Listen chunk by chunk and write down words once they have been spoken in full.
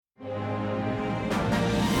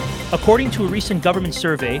According to a recent government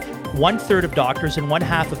survey, 1/3 of doctors and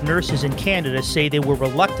 1/2 of nurses in Canada say they were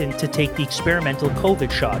reluctant to take the experimental COVID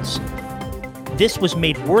shots. This was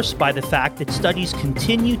made worse by the fact that studies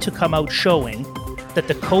continue to come out showing that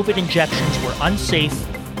the COVID injections were unsafe,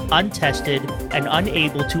 untested, and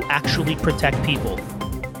unable to actually protect people.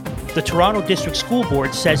 The Toronto District School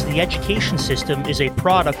Board says the education system is a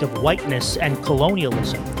product of whiteness and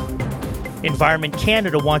colonialism. Environment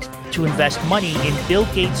Canada wants to invest money in Bill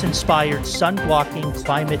Gates-inspired sun-blocking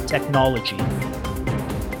climate technology.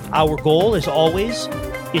 Our goal, as always,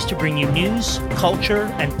 is to bring you news, culture,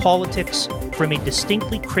 and politics from a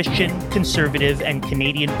distinctly Christian, conservative, and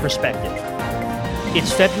Canadian perspective.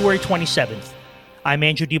 It's February 27th. I'm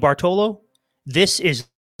Andrew DiBartolo. This is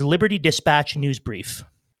the Liberty Dispatch News Brief.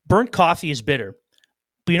 Burnt coffee is bitter.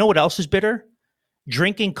 But you know what else is bitter?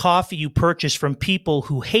 Drinking coffee you purchase from people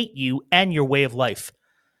who hate you and your way of life.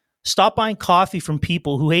 Stop buying coffee from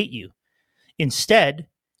people who hate you. Instead,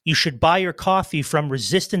 you should buy your coffee from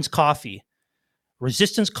Resistance Coffee.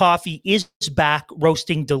 Resistance Coffee is back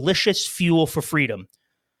roasting delicious fuel for freedom.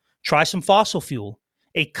 Try some Fossil Fuel,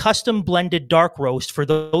 a custom blended dark roast for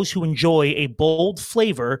those who enjoy a bold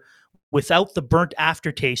flavor without the burnt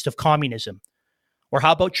aftertaste of communism. Or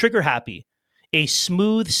how about Trigger Happy, a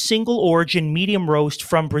smooth single origin medium roast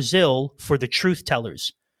from Brazil for the truth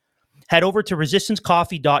tellers. Head over to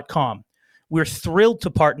resistancecoffee.com. We're thrilled to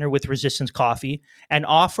partner with Resistance Coffee and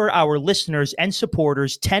offer our listeners and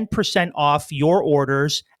supporters 10% off your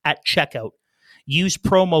orders at checkout. Use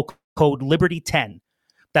promo code LIBERTY10.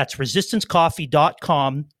 That's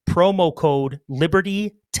resistancecoffee.com, promo code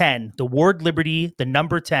LIBERTY10, the word liberty, the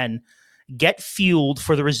number 10. Get fueled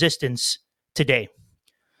for the resistance today.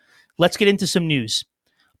 Let's get into some news.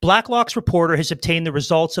 Blacklock's reporter has obtained the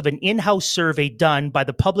results of an in-house survey done by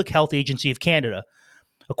the Public Health Agency of Canada.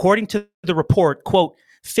 According to the report, quote,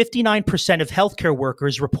 59% of healthcare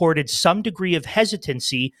workers reported some degree of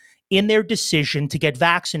hesitancy in their decision to get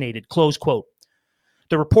vaccinated, close quote.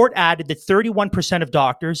 The report added that 31% of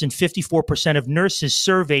doctors and 54% of nurses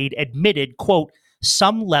surveyed admitted, quote,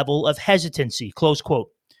 some level of hesitancy, close quote.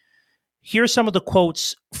 Here are some of the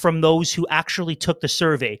quotes from those who actually took the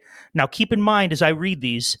survey. Now, keep in mind as I read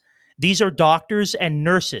these are doctors and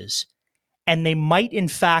nurses, and they might in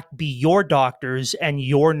fact be your doctors and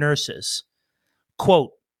your nurses.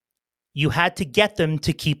 Quote, you had to get them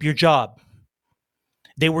to keep your job.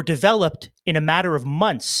 They were developed in a matter of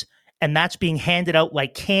months, and that's being handed out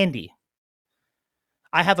like candy.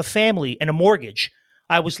 I have a family and a mortgage.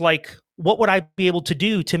 I was like, what would I be able to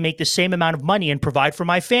do to make the same amount of money and provide for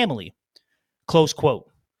my family? Close quote.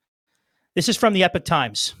 This is from the Epoch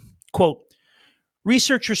Times. Quote,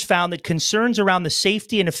 researchers found that concerns around the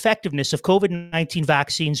safety and effectiveness of COVID-19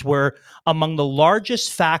 vaccines were among the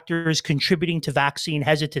largest factors contributing to vaccine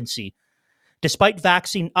hesitancy. Despite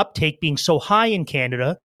vaccine uptake being so high in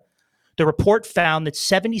Canada, the report found that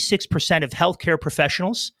 76% of healthcare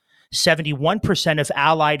professionals, 71% of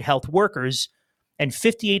allied health workers, and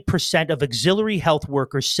 58% of auxiliary health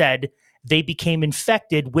workers said they became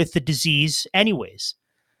infected with the disease anyways.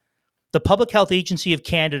 The Public Health Agency of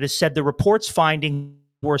Canada said the report's findings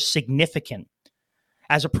were significant.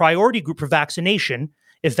 As a priority group for vaccination,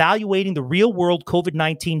 evaluating the real-world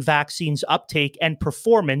COVID-19 vaccines uptake and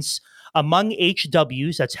performance among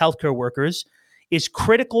HWs, that's healthcare workers, is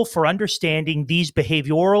critical for understanding these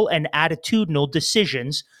behavioral and attitudinal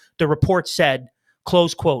decisions, the report said,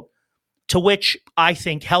 close quote. To which I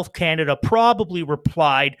think Health Canada probably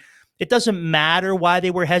replied, it doesn't matter why they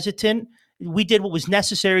were hesitant. We did what was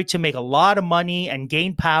necessary to make a lot of money and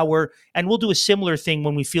gain power, and we'll do a similar thing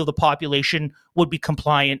when we feel the population would be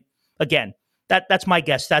compliant. Again, that's my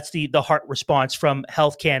guess. That's the heart response from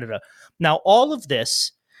Health Canada. Now, all of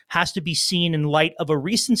this has to be seen in light of a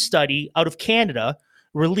recent study out of Canada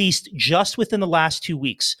released just within the last 2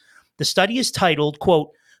 weeks. The study is titled, quote,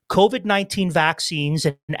 COVID-19 Vaccines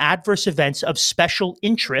and Adverse Events of Special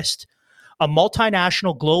Interest, a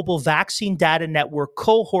multinational global vaccine data network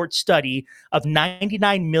cohort study of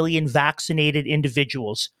 99 million vaccinated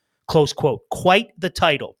individuals, close quote. Quite the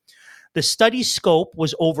title. The study's scope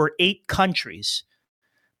was over 8 countries.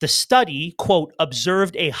 The study, quote,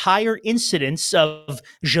 observed a higher incidence of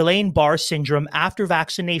Guillain-Barré syndrome after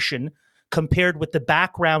vaccination compared with the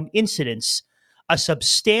background incidence, a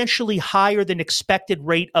substantially higher than expected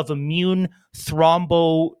rate of immune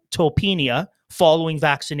thrombocytopenia following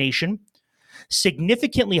vaccination,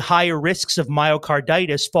 significantly higher risks of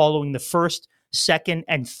myocarditis following the first, second,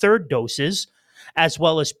 and third doses, as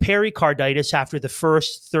well as pericarditis after the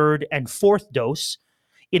first, third, and fourth dose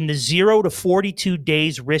in the 0 to 42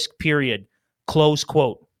 days risk period, close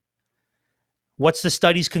quote. What's the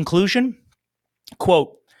study's conclusion?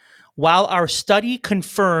 Quote, while our study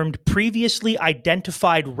confirmed previously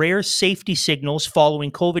identified rare safety signals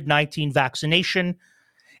following COVID-19 vaccination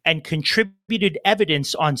and contributed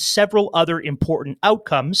evidence on several other important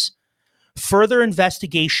outcomes, further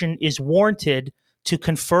investigation is warranted to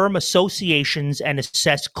confirm associations and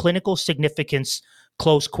assess clinical significance,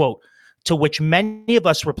 close quote, to which many of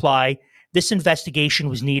us reply, this investigation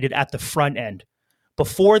was needed at the front end.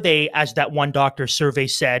 Before they, as that one doctor survey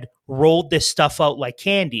said, rolled this stuff out like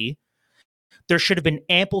candy, there should have been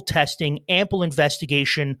ample testing, ample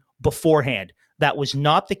investigation beforehand. That was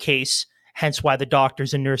not the case, hence why the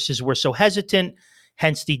doctors and nurses were so hesitant,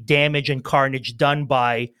 hence the damage and carnage done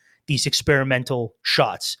by these experimental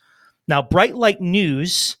shots. Now, Bright Light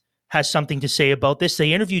News has something to say about this.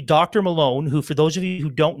 They interviewed Dr. Malone, who, for those of you who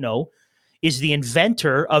don't know, is the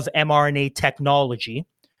inventor of mRNA technology,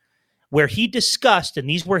 where he discussed, and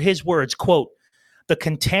these were his words, quote, the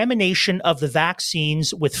contamination of the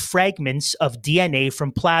vaccines with fragments of DNA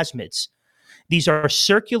from plasmids. These are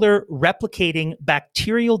circular replicating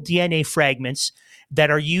bacterial DNA fragments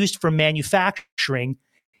that are used for manufacturing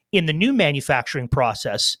in the new manufacturing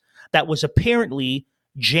process that was apparently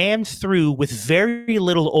jammed through with very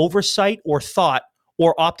little oversight or thought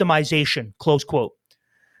or optimization, close quote.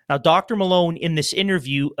 Now, Dr. Malone in this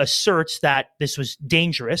interview asserts that this was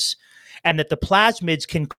dangerous and that the plasmids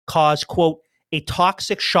can cause, quote, a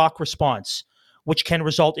toxic shock response, which can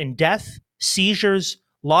result in death, seizures,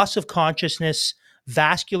 loss of consciousness,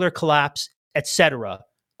 vascular collapse, etc.,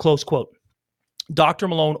 close quote. Dr.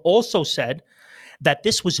 Malone also said that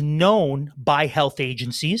this was known by health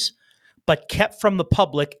agencies, but kept from the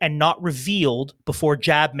public and not revealed before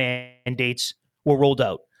jab mandates were rolled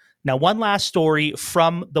out. Now, one last story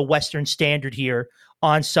from the Western Standard here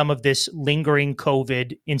on some of this lingering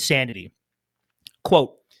COVID insanity.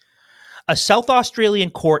 Quote, a South Australian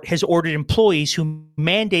court has ordered employees who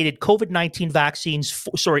mandated COVID-19 vaccines,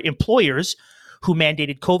 employers who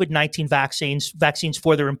mandated COVID-19 vaccines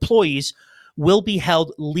for their employees will be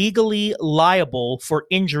held legally liable for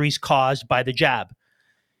injuries caused by the jab.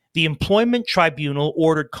 The Employment Tribunal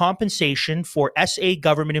ordered compensation for SA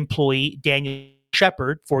government employee Daniel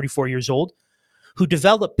Shepard, 44 years old, who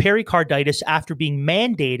developed pericarditis after being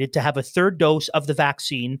mandated to have a third dose of the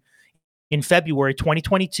vaccine in February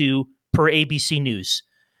 2022, per ABC News.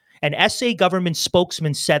 An SA government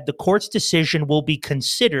spokesman said the court's decision will be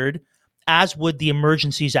considered, as would the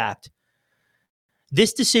Emergencies Act.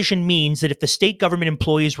 This decision means that if the state government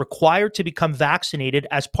employee is required to become vaccinated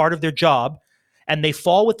as part of their job, and they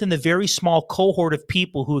fall within the very small cohort of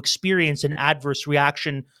people who experience an adverse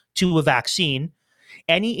reaction to a vaccine,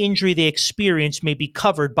 any injury they experience may be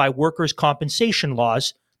covered by workers' compensation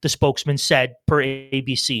laws, the spokesman said, per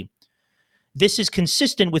ABC. This is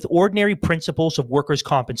consistent with ordinary principles of workers'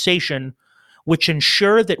 compensation, which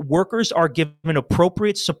ensure that workers are given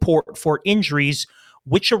appropriate support for injuries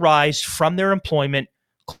which arise from their employment,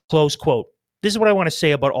 close quote. This is what I want to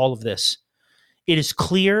say about all of this. It is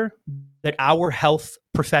clear that our health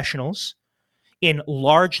professionals in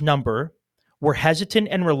large number were hesitant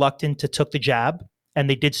and reluctant to take the jab, and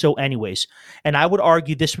they did so anyways. And I would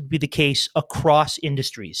argue this would be the case across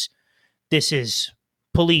industries. This is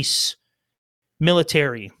police,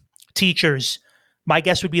 military, teachers. My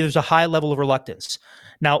guess would be there's a high level of reluctance.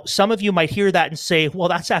 Now, some of you might hear that and say, well,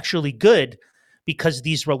 that's actually good because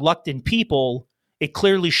these reluctant people, it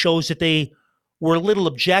clearly shows that they were a little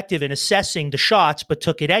objective in assessing the shots, but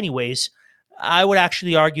took it anyways. I would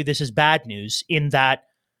actually argue this is bad news in that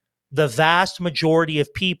the vast majority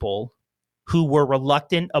of people who were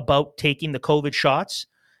reluctant about taking the COVID shots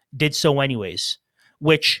did so anyways,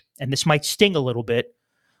 which, and this might sting a little bit,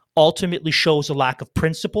 ultimately shows a lack of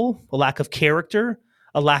principle, a lack of character,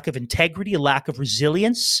 a lack of integrity, a lack of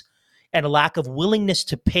resilience, and a lack of willingness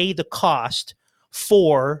to pay the cost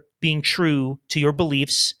for being true to your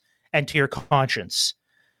beliefs and to your conscience.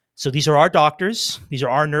 So these are our doctors, these are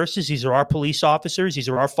our nurses, these are our police officers, these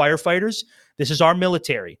are our firefighters, this is our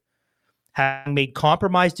military. Having made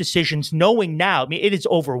compromised decisions, knowing now, I mean, it is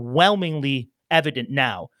overwhelmingly evident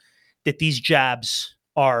now that these jabs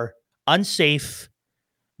are unsafe.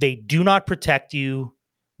 They do not protect you.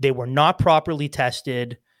 They were not properly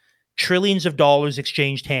tested. Trillions of dollars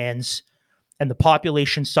exchanged hands, and the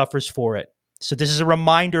population suffers for it. So this is a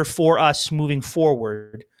reminder for us moving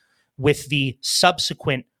forward with the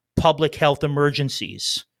subsequent public health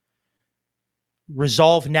emergencies.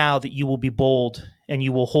 Resolve now that you will be bold and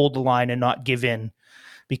you will hold the line and not give in,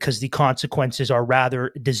 because the consequences are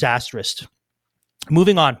rather disastrous.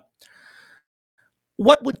 Moving on.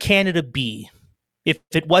 What would Canada be if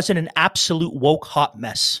it wasn't an absolute woke hot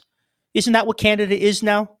mess? Isn't that what Canada is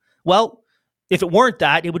now? Well, if it weren't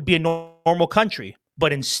that, it would be a normal country.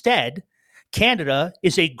 But instead, Canada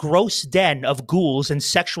is a gross den of ghouls and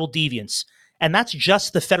sexual deviants. And that's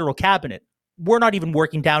just the federal cabinet. We're not even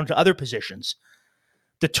working down to other positions.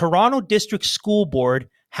 The Toronto District School Board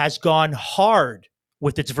has gone hard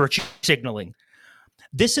with its virtue signaling.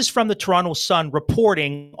 This is from the Toronto Sun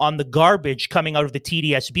reporting on the garbage coming out of the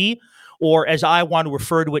TDSB, or as I want to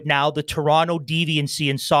refer to it now, the Toronto Deviancy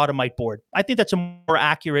and Sodomite Board. I think that's a more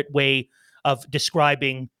accurate way of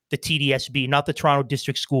describing the TDSB, not the Toronto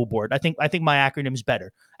District School Board. I think my acronym is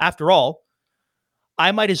better. After all,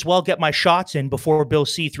 I might as well get my shots in before Bill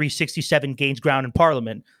C-367 gains ground in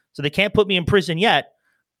Parliament. So they can't put me in prison yet.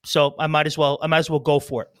 So I might as well go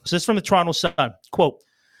for it. So this is from the Toronto Sun. Quote,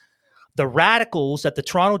 "The radicals at the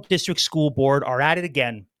Toronto District School Board are at it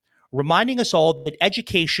again, reminding us all that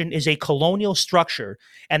education is a colonial structure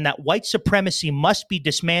and that white supremacy must be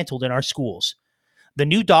dismantled in our schools. The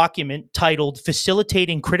new document, titled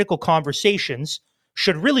Facilitating Critical Conversations,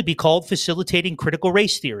 should really be called Facilitating Critical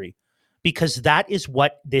Race Theory, because that is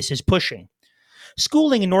what this is pushing.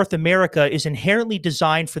 Schooling in North America is inherently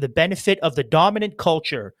designed for the benefit of the dominant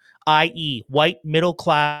culture, i.e., white, middle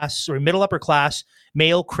class or middle upper class,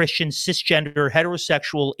 male, Christian, cisgender,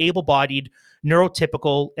 heterosexual, able-bodied,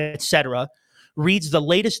 neurotypical, etc., reads the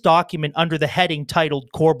latest document under the heading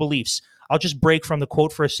titled Core Beliefs." I'll just break from the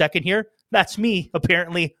quote for a second here. That's me,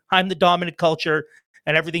 apparently. I'm the dominant culture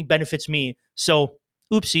and everything benefits me. So,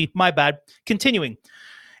 oopsie, my bad. Continuing.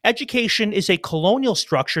 "Education is a colonial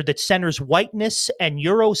structure that centers whiteness and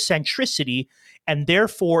Eurocentricity, and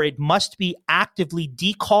therefore it must be actively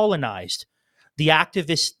decolonized." The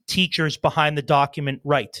activist teachers behind the document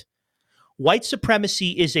write, "White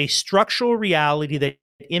supremacy is a structural reality that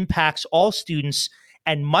impacts all students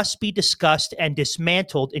and must be discussed and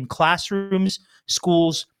dismantled in classrooms,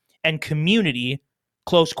 schools, and community."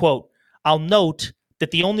 Close quote. I'll note that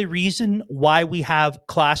the only reason why we have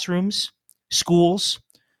classrooms, schools,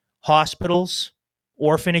 hospitals,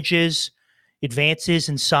 orphanages, advances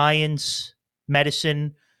in science,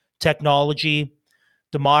 medicine, technology,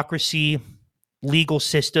 democracy, legal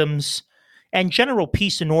systems, and general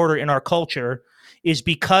peace and order in our culture is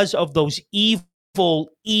because of those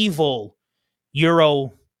evil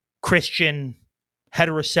Euro-Christian,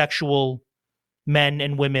 heterosexual men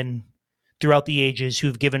and women throughout the ages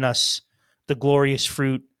who've given us the glorious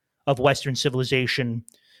fruit of Western civilization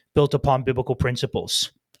built upon biblical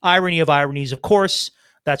principles. Irony of ironies, of course,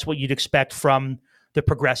 that's what you'd expect from the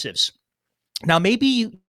progressives. Now,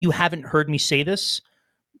 maybe you haven't heard me say this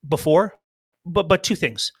before, but two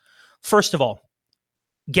things. First of all,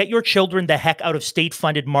 get your children the heck out of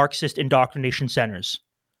state-funded Marxist indoctrination centers.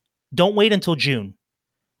 Don't wait until June.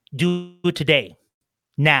 Do it today,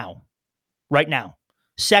 now, right now.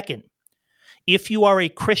 Second, if you are a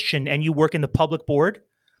Christian and you work in the public board,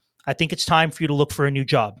 I think it's time for you to look for a new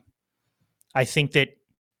job. I think that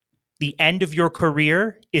the end of your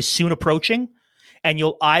career is soon approaching, and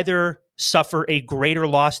you'll either suffer a greater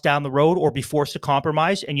loss down the road or be forced to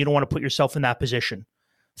compromise, and you don't want to put yourself in that position.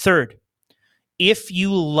 Third, if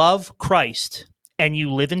you love Christ and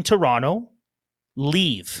you live in Toronto,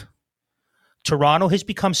 leave. Toronto has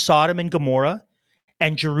become Sodom and Gomorrah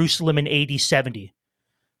and Jerusalem in AD 70.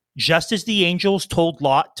 Just as the angels told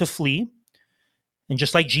Lot to flee, and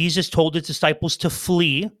just like Jesus told his disciples to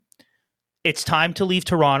flee, it's time to leave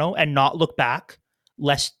Toronto and not look back,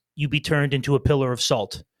 lest you be turned into a pillar of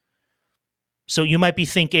salt. So you might be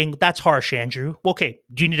thinking, that's harsh, Andrew. Okay,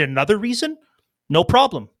 do you need another reason? No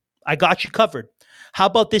problem. I got you covered. How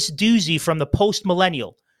about this doozy from the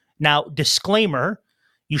post-millennial? Now, disclaimer,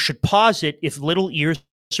 you should pause it if little ears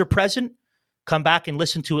are present. Come back and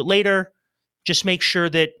listen to it later. Just make sure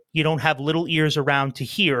that you don't have little ears around to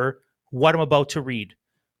hear what I'm about to read.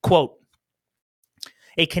 Quote,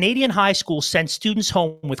 "A Canadian high school sent students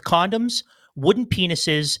home with condoms, wooden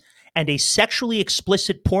penises, and a sexually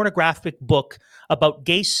explicit pornographic book about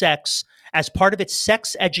gay sex as part of its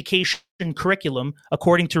sex education curriculum,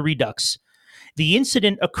 according to Redux. The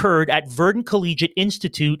incident occurred at Verdon Collegiate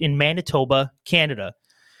Institute in Manitoba, Canada.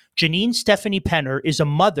 Janine Stephanie Penner is a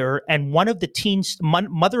mother and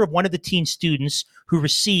mother of one of the teen students who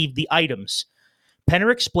received the items.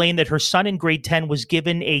 Penner explained that her son in grade 10 was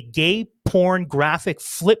given a gay porn graphic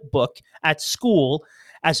flip book at school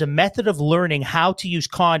as a method of learning how to use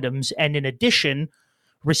condoms, and in addition,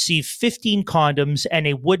 received 15 condoms and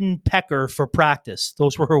a wooden pecker for practice."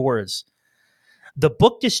 Those were her words. "The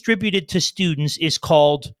book distributed to students is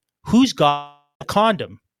called Who's Got a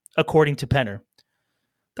Condom?, according to Penner.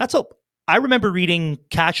 I remember reading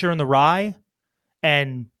Catcher in the Rye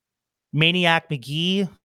and Maniac McGee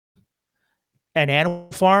and Animal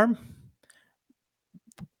Farm,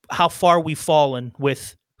 how far we've fallen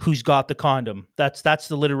with who's got the condom. That's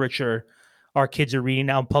the literature our kids are reading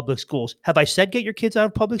now in public schools. Have I said get your kids out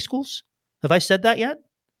of public schools? Have I said that yet?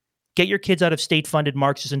 Get your kids out of state-funded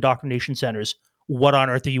Marxist indoctrination centers. What on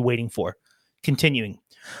earth are you waiting for? Continuing.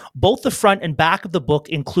 Both the front and back of the book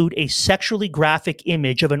include a sexually graphic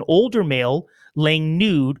image of an older male laying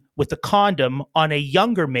nude with a condom on a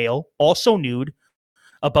younger male, also nude,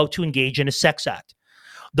 about to engage in a sex act.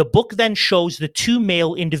 The book then shows the two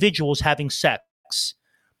male individuals having sex.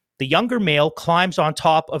 The younger male climbs on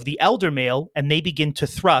top of the elder male and they begin to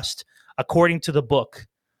thrust, according to the book.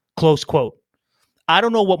 Close quote. I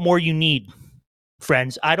don't know what more you need,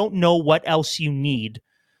 friends. I don't know what else you need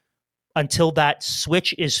until that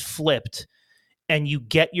switch is flipped and you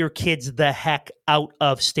get your kids the heck out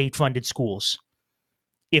of state-funded schools.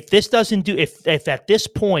 If this doesn't do, if at this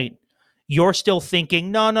point you're still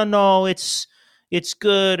thinking, no, it's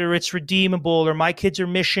good or it's redeemable or my kids are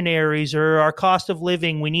missionaries or our cost of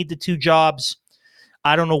living, we need the two jobs.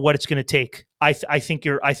 I don't know what it's going to take. I think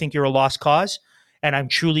you're a lost cause, and I'm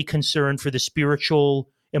truly concerned for the spiritual,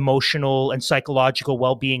 emotional, and psychological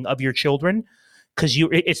well-being of your children, because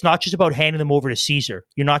it's not just about handing them over to Caesar.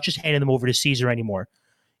 You're not just handing them over to Caesar anymore.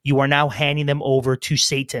 You are now handing them over to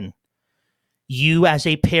Satan. You as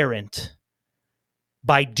a parent,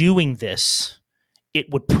 by doing this, it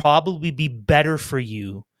would probably be better for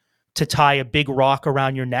you to tie a big rock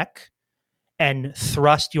around your neck and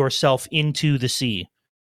thrust yourself into the sea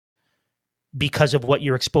because of what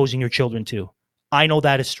you're exposing your children to. I know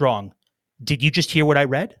that is strong. Did you just hear what I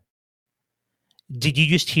read? Did you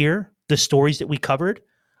just hear the stories that we covered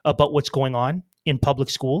about what's going on in public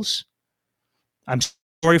schools? I'm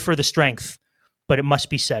sorry for the strength, but it must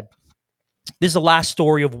be said. This is the last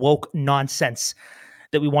story of woke nonsense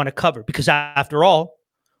that we want to cover, because after all,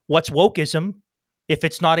 what's wokeism if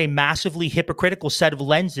it's not a massively hypocritical set of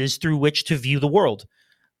lenses through which to view the world?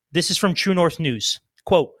 This is from True North News.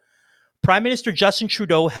 Quote, Prime Minister Justin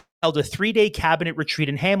Trudeau held a 3-day cabinet retreat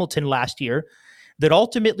in Hamilton last year that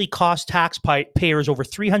ultimately cost taxpayers over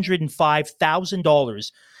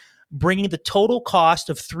 $305,000, bringing the total cost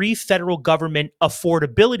of 3 federal government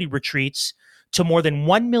affordability retreats to more than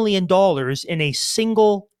 $1 million in a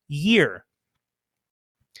single year.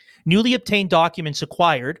 Newly obtained documents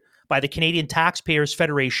acquired by the Canadian Taxpayers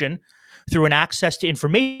Federation through an access to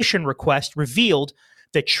information request revealed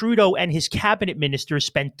that Trudeau and his cabinet ministers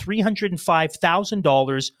spent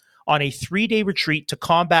 $305,000 on a 3-day retreat to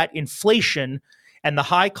combat inflation and the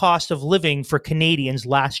high cost of living for Canadians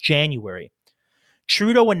last January.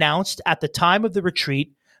 Trudeau announced at the time of the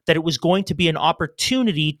retreat that it was going to be an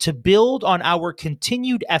opportunity to build on our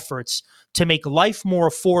continued efforts to make life more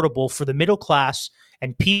affordable for the middle class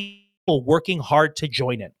and people working hard to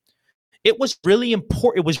join it. It was really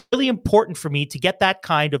important for me to get that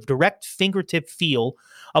kind of direct fingertip feel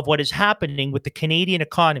of what is happening with the Canadian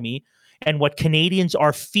economy and what Canadians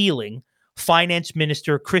are feeling, Finance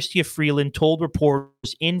Minister Chrystia Freeland told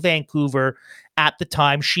reporters in Vancouver at the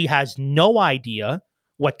time. She has no idea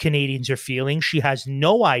what Canadians are feeling. She has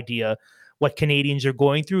no idea what Canadians are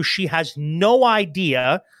going through. She has no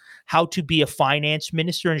idea how to be a finance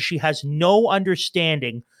minister, and she has no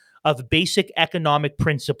understanding of basic economic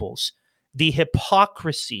principles. The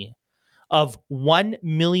hypocrisy of $1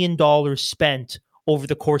 million spent over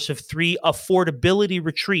the course of 3 affordability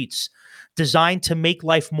retreats designed to make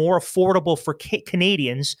life more affordable for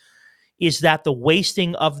Canadians is that the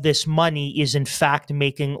wasting of this money is in fact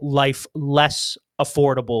making life less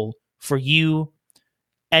affordable for you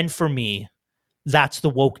and for me. That's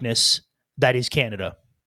the wokeness that is Canada.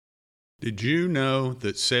 Did you know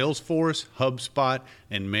that Salesforce, HubSpot,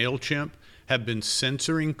 and MailChimp have been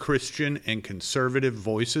censoring Christian and conservative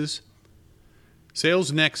voices?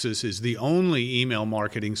 Sales Nexus is the only email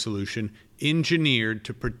marketing solution engineered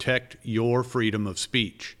to protect your freedom of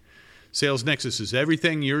speech. Sales Nexus is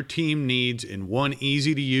everything your team needs in one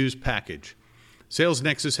easy-to-use package. Sales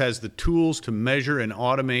Nexus has the tools to measure and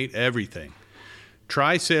automate everything.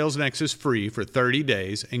 Try Sales Nexus free for 30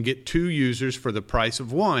 days and get 2 users for the price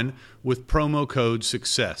of 1 with promo code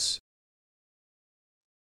SUCCESS.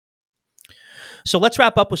 So let's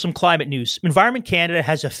wrap up with some climate news. Environment Canada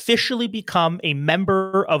has officially become a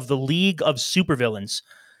member of the League of Supervillains,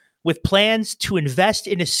 with plans to invest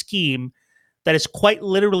in a scheme that is quite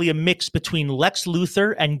literally a mix between Lex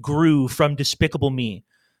Luthor and Gru from Despicable Me.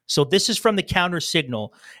 So this is from the Counter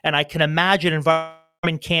Signal, and I can imagine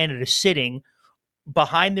Environment Canada sitting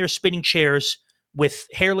behind their spinning chairs with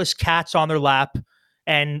hairless cats on their lap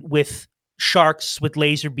and with sharks with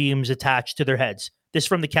laser beams attached to their heads. This is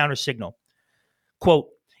from the Counter Signal. Quote,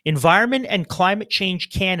 Environment and Climate Change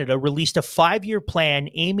Canada released a 5-year plan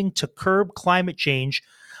aiming to curb climate change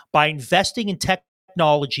by investing in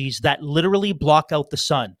technologies that literally block out the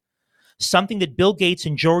sun, something that Bill Gates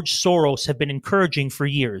and George Soros have been encouraging for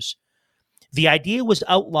years. The idea was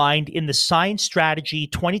outlined in the Science Strategy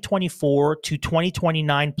 2024 to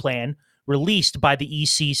 2029 plan released by the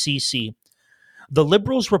ECCC. The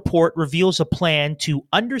Liberals' report reveals a plan to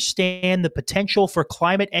understand the potential for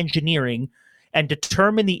climate engineering and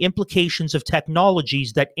determine the implications of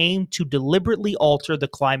technologies that aim to deliberately alter the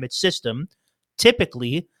climate system,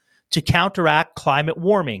 typically to counteract climate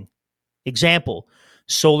warming. Example,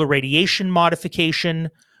 solar radiation modification,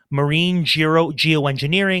 marine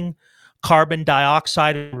geoengineering, carbon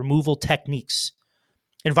dioxide removal techniques.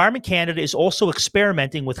 Environment Canada is also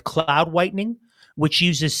experimenting with cloud whitening, which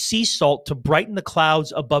uses sea salt to brighten the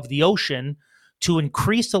clouds above the ocean to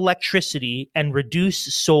increase electricity and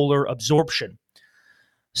reduce solar absorption.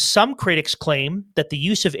 Some critics claim that the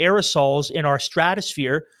use of aerosols in our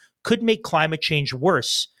stratosphere could make climate change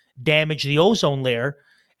worse, damage the ozone layer,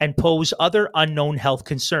 and pose other unknown health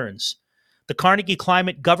concerns. The Carnegie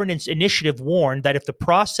Climate Governance Initiative warned that if the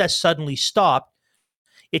process suddenly stopped,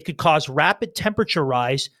 it could cause rapid temperature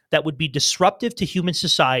rise that would be disruptive to human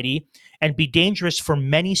society and be dangerous for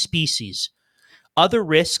many species. Other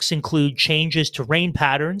risks include changes to rain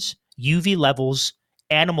patterns, UV levels,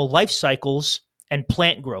 animal life cycles, and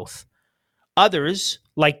plant growth. Others,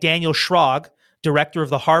 like Daniel Schrag, director of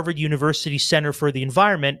the Harvard University Center for the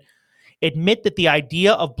Environment, admit that the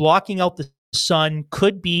idea of blocking out the sun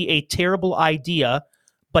could be a terrible idea,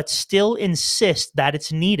 but still insist that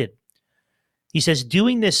it's needed. He says,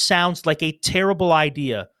 doing this sounds like a terrible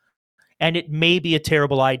idea, and it may be a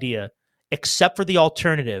terrible idea, except for the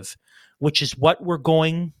alternative, which is that we're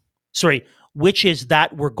going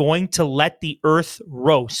to let the earth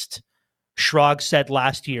roast, Schrag said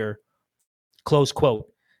last year, close quote.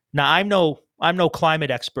 Now, I'm no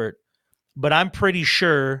climate expert, but I'm pretty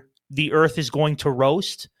sure the earth is going to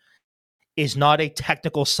roast is not a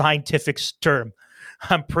technical scientific term.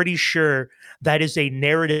 I'm pretty sure that is a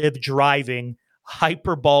narrative-driving,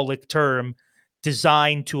 hyperbolic term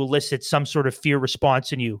designed to elicit some sort of fear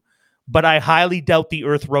response in you. But I highly doubt the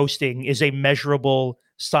earth roasting is a measurable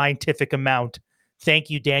scientific amount. Thank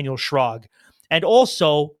you, Daniel Schrag. And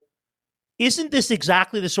also, isn't this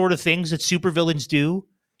exactly the sort of things that supervillains do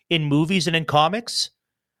in movies and in comics?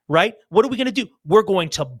 Right? What are we going to do? We're going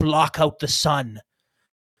to block out the sun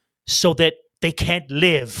so that they can't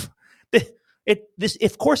live.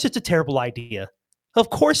 Of course, it's a terrible idea. Of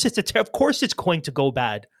course, it's going to go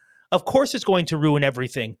bad. Of course, it's going to ruin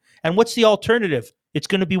everything. And what's the alternative? It's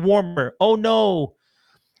going to be warmer. Oh no!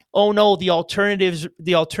 The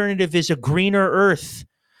alternative is a greener earth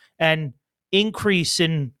and increase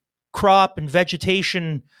in crop and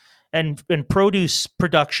vegetation and produce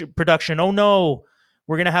production. Oh no!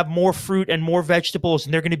 We're going to have more fruit and more vegetables,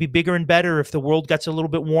 and they're going to be bigger and better if the world gets a little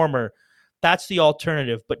bit warmer. That's the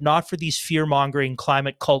alternative, but not for these fear-mongering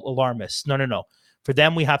climate cult alarmists. No. For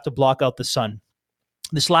them, we have to block out the sun.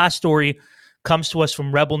 This last story comes to us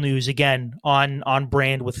from Rebel News, again, on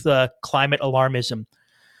brand with climate alarmism.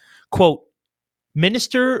 Quote,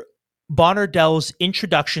 Minister Bonnardell's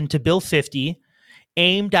introduction to Bill 50,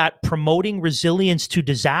 aimed at promoting resilience to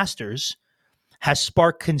disasters, has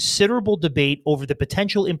sparked considerable debate over the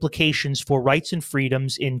potential implications for rights and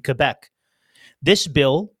freedoms in Quebec. This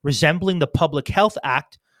bill, resembling the Public Health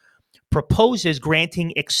Act, proposes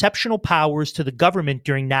granting exceptional powers to the government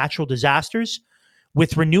during natural disasters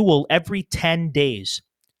with renewal every 10 days.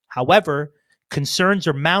 However, concerns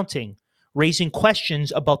are mounting, raising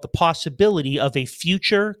questions about the possibility of a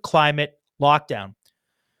future climate lockdown.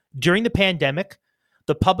 During the pandemic,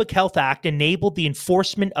 the Public Health Act enabled the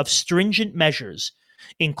enforcement of stringent measures,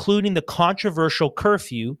 including the controversial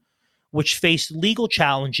curfew, which faced legal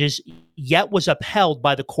challenges yet was upheld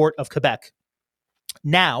by the Court of Quebec.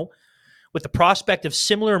 Now, with the prospect of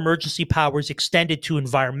similar emergency powers extended to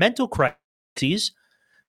environmental crises,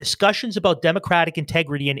 discussions about democratic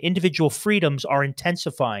integrity and individual freedoms are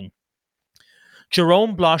intensifying.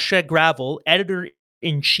 Jerome Blanchet-Gravel,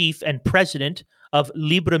 editor-in-chief and president of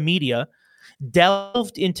Libre Media,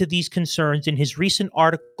 delved into these concerns in his recent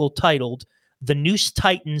article titled "The Noose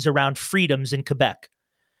Tightens Around Freedoms in Quebec."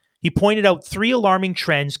 He pointed out 3 alarming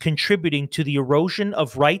trends contributing to the erosion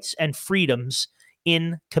of rights and freedoms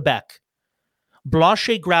in Quebec.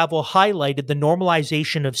 Blanchet-Gravel highlighted the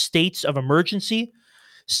normalization of states of emergency,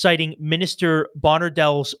 citing Minister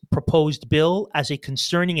Bonnardell's proposed bill as a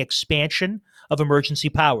concerning expansion of emergency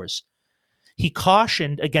powers. He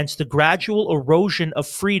cautioned against the gradual erosion of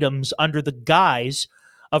freedoms under the guise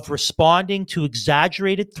of responding to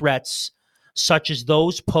exaggerated threats such as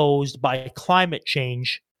those posed by climate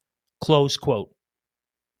change, close quote.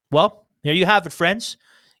 Well, there you have it, friends.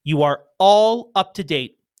 You are all up to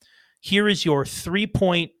date. Here is your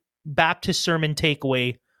 3-point Baptist sermon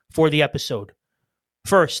takeaway for the episode.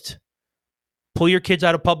 First, pull your kids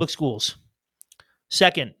out of public schools.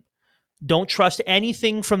 Second, don't trust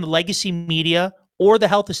anything from the legacy media or the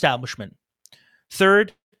health establishment.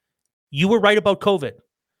 Third, you were right about COVID.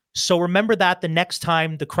 So remember that the next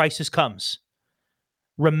time the crisis comes.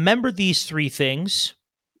 Remember these 3 things,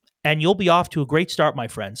 and you'll be off to a great start, my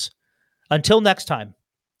friends. Until next time,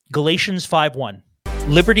 Galatians 5:1.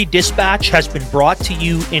 Liberty Dispatch has been brought to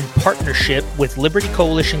you in partnership with Liberty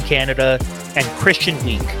Coalition Canada and Christian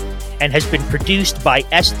Week, and has been produced by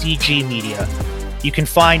SDG Media. You can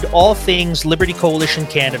find all things Liberty Coalition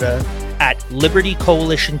Canada at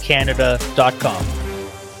libertycoalitioncanada.com.